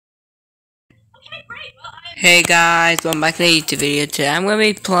Hey guys, welcome back to the YouTube video. Today I'm going to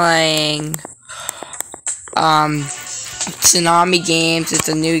be playing Tsunami games. It's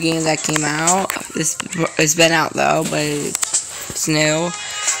a new game that came out. It's been out though, but it's new.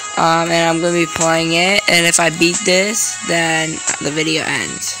 And I'm going to be playing it, and if I beat this, then the video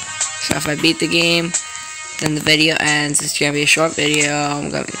ends. So if I beat the game, then the video ends. It's going to be a short video. I'm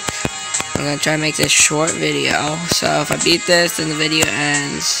going to try to make this short video. So if I beat this, then the video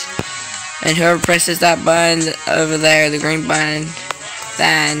ends. And whoever presses that button over there, the green button,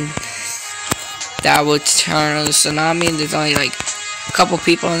 then that will turn on the tsunami. And there's only like a couple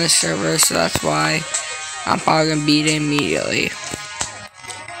people on this server, so that's why I'm probably gonna beat it immediately.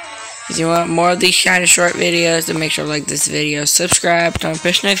 If you want more of these kind of short videos, then make sure to like this video, subscribe, turn on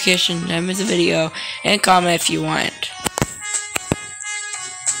push notifications, never miss a video, and comment if you want.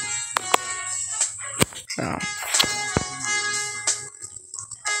 So.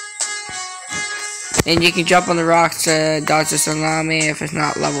 And you can jump on the rocks to dodge the tsunami if it's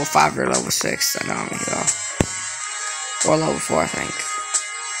not level 5 or level 6 tsunami, though. Or level 4, I think.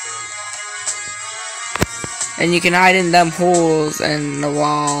 And you can hide in them holes in the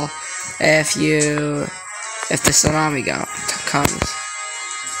wall if the tsunami comes.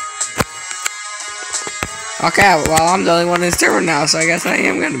 Okay, well, I'm the only one in the server now, so I guess I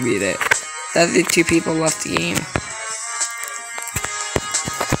am gonna beat it. That's the 2 people left the game.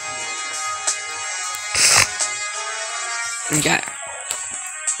 Okay,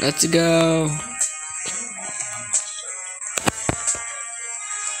 let's go.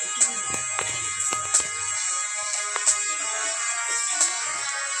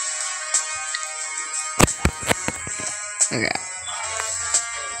 Okay.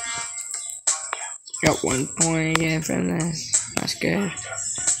 Got 1 point again from this. That's good.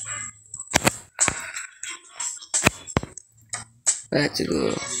 Let's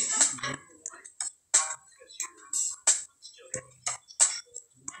go.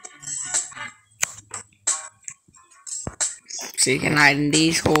 So you can hide in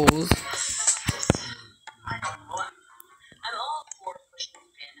these holes.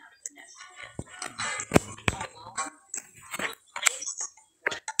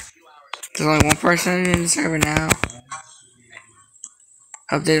 There's only 1 person in the server now.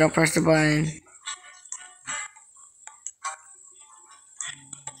 Hope they don't press the button.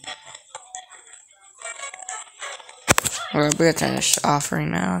 Alright, we're gonna turn this off right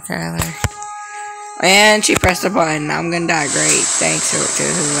now. Okay, there. And she pressed the button. I'm gonna die. Great. Thanks to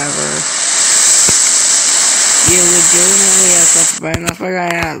whoever. You legitimately have pressed the button. That's why I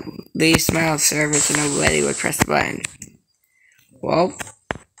got these smile servers so nobody would press the button. Well,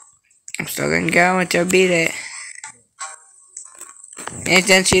 I'm still gonna go until I beat it. And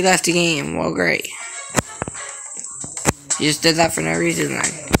then she left the game. Well, great. You just did that for no reason then.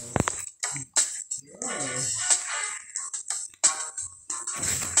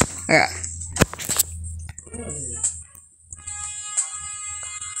 Okay.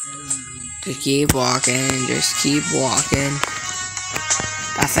 Just keep walking, just keep walking.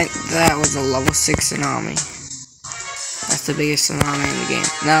 I think that was a level 6 tsunami. That's the biggest tsunami in the game.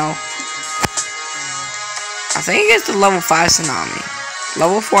 No. I think it's the level 5 tsunami.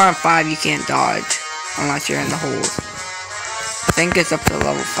 Level 4 and 5 you can't dodge unless you're in the holes. I think it's up to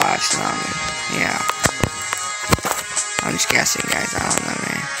level 5 tsunami. Yeah. I'm just guessing, guys. I don't know,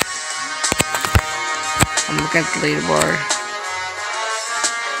 man. I'm looking at the leaderboard.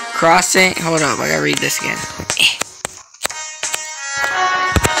 Crossing. Hold up, I gotta read this again.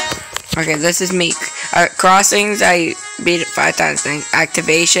 Okay, this is me. Crossings, I beat it 5 times. Then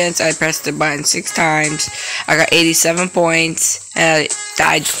activations, I pressed the button 6 times. I got 87 points. And I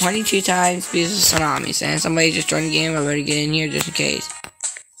died 22 times because of tsunamis. And somebody just joined the game. I better get in here just in case.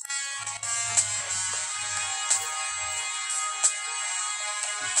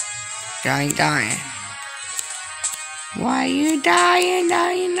 Dying. Why you dying?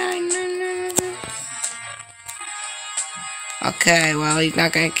 Okay, well, he's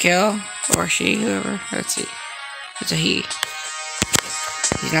not gonna kill, or she, whoever. Let's see. It's a he.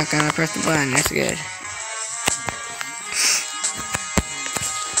 He's not gonna press the button, that's good.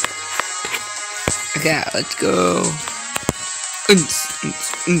 Okay, let's go.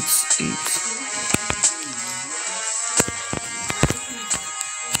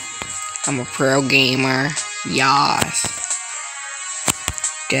 I'm a pro gamer. Yas.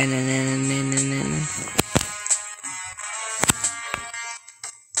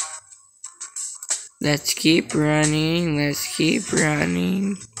 Let's keep running. Let's keep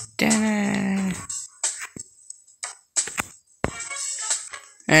running.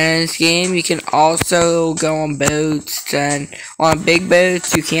 And in this game, you can also go on boats, and on big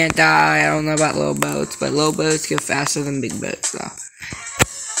boats, you can't die. I don't know about little boats, but little boats go faster than big boats, though.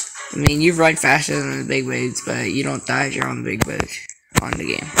 I mean, you run faster than the big boats, but you don't die if you're on the big boat on the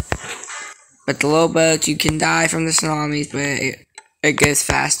game. But the little boats, you can die from the tsunamis, but it goes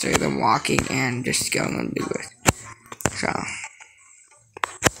faster than walking and just going on the big boat. So,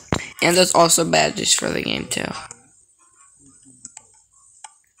 and there's also badges for the game, too.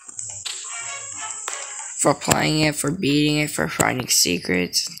 For playing it, for beating it, for finding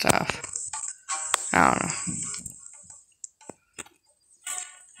secrets and stuff. I don't know.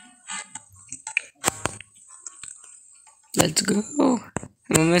 Let's go.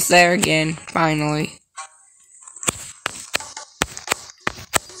 I'm almost there again, finally.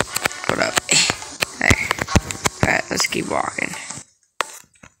 Hold up. There. Alright, let's keep walking.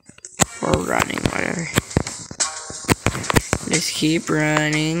 Or running, whatever. Let's keep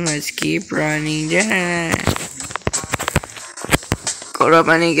running. Let's keep running. Yeah. Hold up,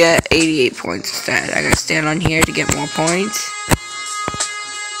 I need to get 88 points instead. I gotta stand on here to get more points.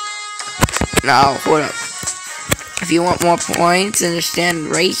 No, hold up. If you want more points, then just stand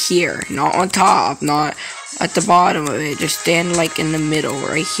right here. Not on top, not at the bottom of it. Just stand like in the middle,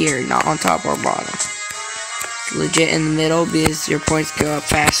 right here. Not on top or bottom. Legit in the middle because your points go up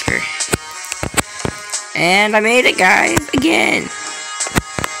faster. And I made it, guys, again.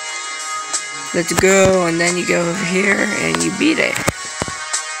 Let's go, and then you go over here and you beat it.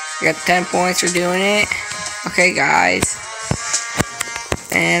 I got 10 points for doing it. Okay, guys.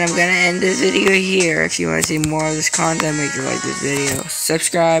 And I'm gonna end this video here. If you want to see more of this content, make sure you like this video.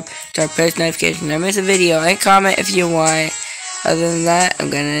 Subscribe, turn post notifications, never miss a video, and comment if you want. Other than that, I'm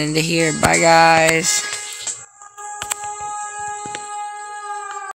gonna end it here. Bye, guys.